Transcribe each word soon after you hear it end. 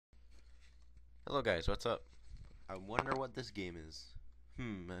Hello guys, what's up? I wonder what this game is.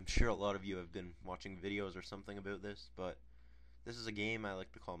 I'm sure a lot of you have been watching videos or something about this, but this is a game I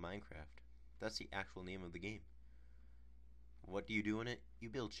like to call Minecraft. That's the actual name of the game. What do you do in it? You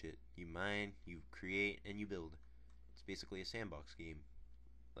build shit. You mine, you create, and you build. It's basically a sandbox game.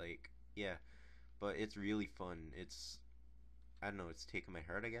 Yeah, but it's really fun. I don't know, it's taken my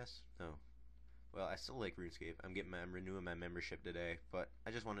heart, I guess? No. Well, I still like ROONSKAPE. I'm renewing my membership today, but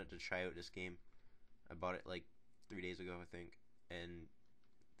I just wanted to try out this game. I bought it like 3 days ago, I think, and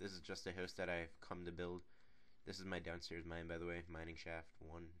this is just a house that I've come to build. This is my downstairs mine, by the way, mining shaft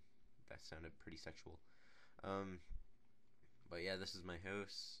one. That sounded pretty sexual. Um, but yeah, this is my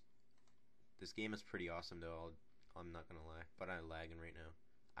house. This game is pretty awesome, though. I'm not gonna lie, but I'm lagging right now.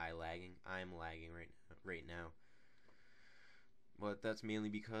 I'm lagging right now. But that's mainly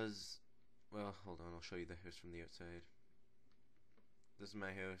because, well, hold on, I'll show you the house from the outside. This is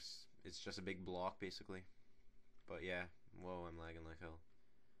my house. It's just a big block, basically. But yeah, whoa, I'm lagging like hell.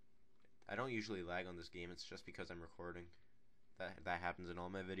 I don't usually lag on this game. It's just because I'm recording. That happens in all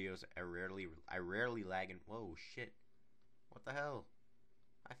my videos. I rarely lag in. Whoa, shit! What the hell?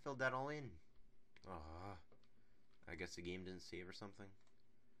 I filled that all in. Ah, I guess the game didn't save or something.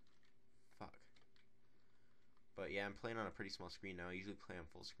 Fuck. But yeah, I'm playing on a pretty small screen now. I usually play on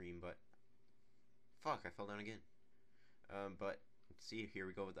full screen, but fuck, I fell down again. But see, here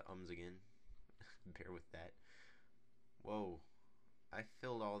we go with the ums again. Bear with that. Whoa, I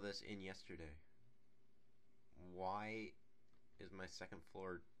filled all this in yesterday. Why is my second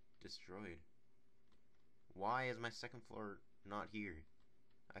floor destroyed? Why is my second floor not here?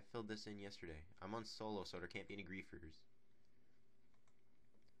 I filled this in yesterday. I'm on solo, so there can't be any griefers.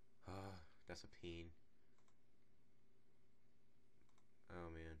 Ah, that's a pain.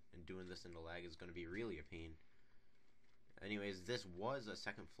 Oh man, and doing this in the lag is gonna be really a pain. Anyways, this was a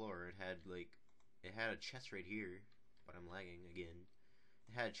second floor. It had a chest right here, but I'm lagging again.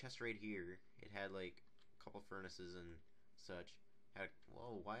 It had a chest right here. It had like a couple furnaces and such.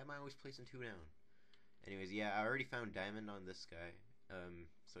 Whoa, why am I always placing two down? Anyways, yeah, I already found diamond on this guy.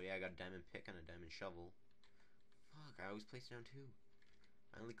 So yeah, I got a diamond pick and a diamond shovel. Fuck, I always place down two.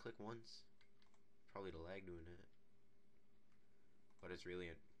 I only click once. Probably the lag doing it. But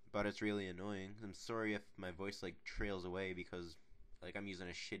it's really annoying. I'm sorry if my voice like trails away because like I'm using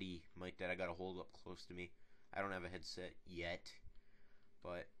a shitty mic that I gotta hold up close to me. I don't have a headset yet,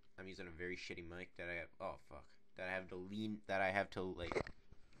 but I'm using a very shitty mic that I have. Oh fuck. That I have to lean. That I have to like.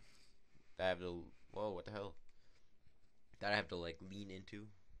 That I have to. Whoa! What the hell? That I have to like lean into.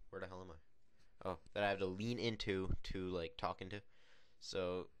 Where the hell am I? Oh, that I have to lean into to like talk into.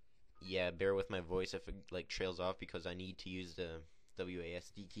 So yeah, bear with my voice if it like trails off because I need to use the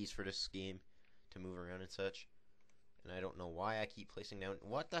WASD keys for this game to move around and such. And I don't know why I keep placing down.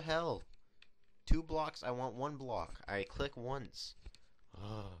 What the hell? Two blocks. I want one block. I click once.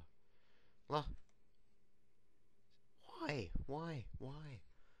 Oh, well, why? Why? Why?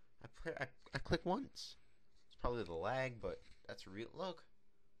 I click once. It's probably the lag, but that's real. Look,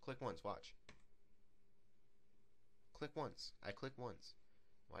 click once. Watch. Click once. I click once.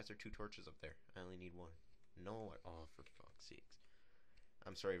 Why is there two torches up there? I only need one. No. Oh, for fuck's sakes.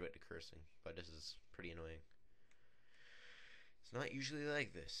 I'm sorry about the cursing, but this is pretty annoying. It's not usually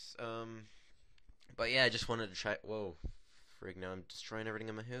like this. But yeah, I just wanted to try. Whoa, frig! Now I'm destroying everything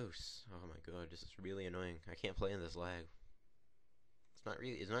in my house. Oh my god, this is really annoying. I can't play in this lag. It's not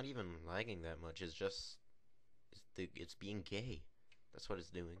really. It's not even lagging that much. It's being gay. That's what it's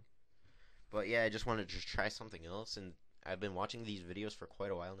doing. But yeah, I just wanted to try something else, and I've been watching these videos for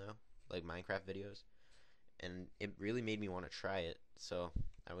quite a while now, like Minecraft videos, and it really made me want to try it. So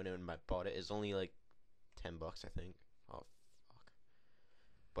I went out and bought it. It's only like $10, I think. Oh fuck.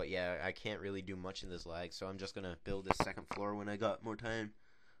 But yeah, I can't really do much in this lag, so I'm just gonna build this second floor when I got more time.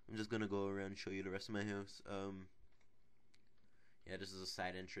 I'm just gonna go around and show you the rest of my house. Yeah, this is a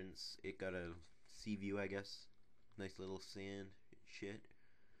side entrance. It got a sea view, I guess. Nice little sand shit.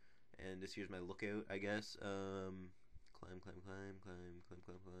 And this here's my lookout, I guess. Climb, climb, climb, climb, climb,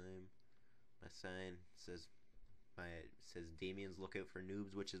 climb, climb. My sign says Damien's Lookout for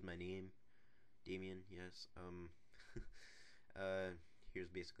Noobs, which is my name. Damien, yes. Uh, Here's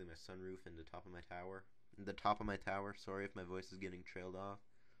basically my sunroof and the top of my tower. The top of my tower. Sorry if my voice is getting trailed off.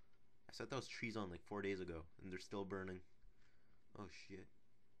 I set those trees on like 4 days ago, and they're still burning. Oh shit.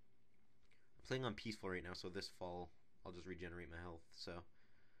 I'm playing on peaceful right now, so this fall I'll just regenerate my health. So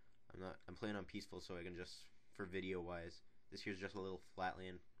I'm playing on peaceful so I can just for video wise. This here's just a little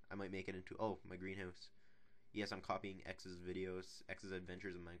flatland. I might make it into my greenhouse. Yes, I'm copying X's videos, X's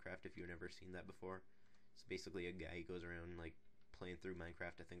Adventures in Minecraft. If you've never seen that before, it's basically a guy who goes around like playing through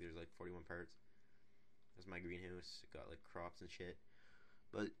Minecraft. I think there's like 41 parts. That's my greenhouse. It got like crops and shit.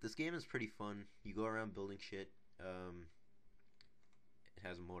 But this game is pretty fun. You go around building shit. It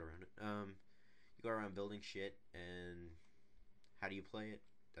has a motor on it. You go around building shit, and how do you play it?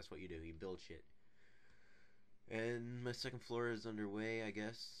 That's what you do. You build shit. And my second floor is underway, I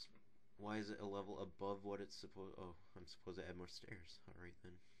guess. Why is it a level above what it's supposed? Oh, I'm supposed to add more stairs. All right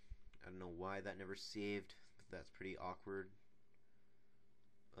then. I don't know why that never saved. But that's pretty awkward.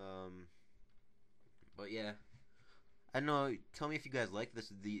 But yeah. I don't know. Tell me if you guys like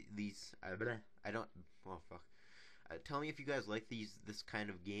these. I don't. Oh fuck. Tell me if you guys like this kind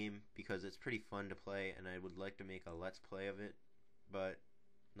of game, because it's pretty fun to play, and I would like to make a let's play of it. But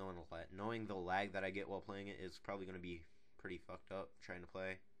knowing the lag that I get while playing it is probably going to be pretty fucked up trying to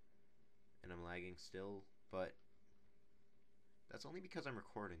play, and I'm lagging still. But that's only because I'm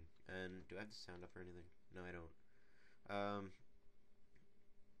recording. And do I have the sound up or anything? No, I don't.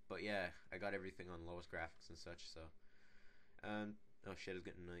 But yeah, I got everything on lowest graphics and such. So, oh shit, it's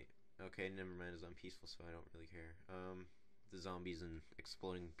getting night. Okay, never mind. It's on peaceful, so I don't really care. The zombies and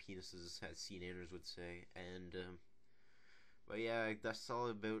exploding penises, as CNNers would say. And but yeah, that's all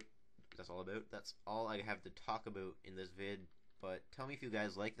about. That's all I have to talk about in this vid. But tell me if you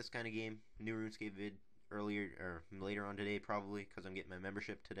guys like this kind of game. New RuneScape vid earlier or later on today, probably, because I'm getting my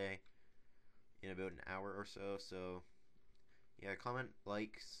membership today in about an hour or so. So yeah, comment,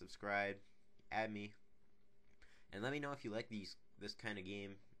 like, subscribe, add me, and let me know if you like this kind of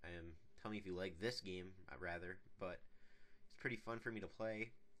game. Tell me if you like this game, rather. But it's pretty fun for me to play,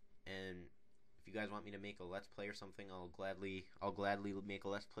 and if you guys want me to make a let's play or something, I'll gladly make a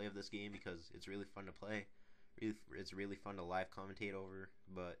let's play of this game, because it's really fun to play. It's really fun to live commentate over.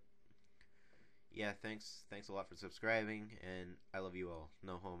 But yeah, thanks a lot for subscribing, and I love you all.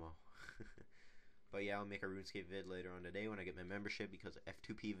 No homo. But yeah, I'll make a RuneScape vid later on today when I get my membership, because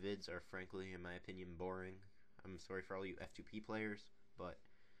F2P vids are, frankly, in my opinion, boring. I'm sorry for all you F2P players, but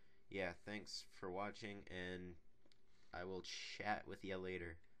yeah, thanks for watching, and I will chat with you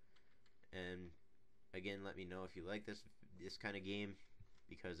later. And again, let me know if you like this kind of game,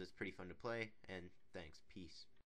 because it's pretty fun to play, and thanks. Peace.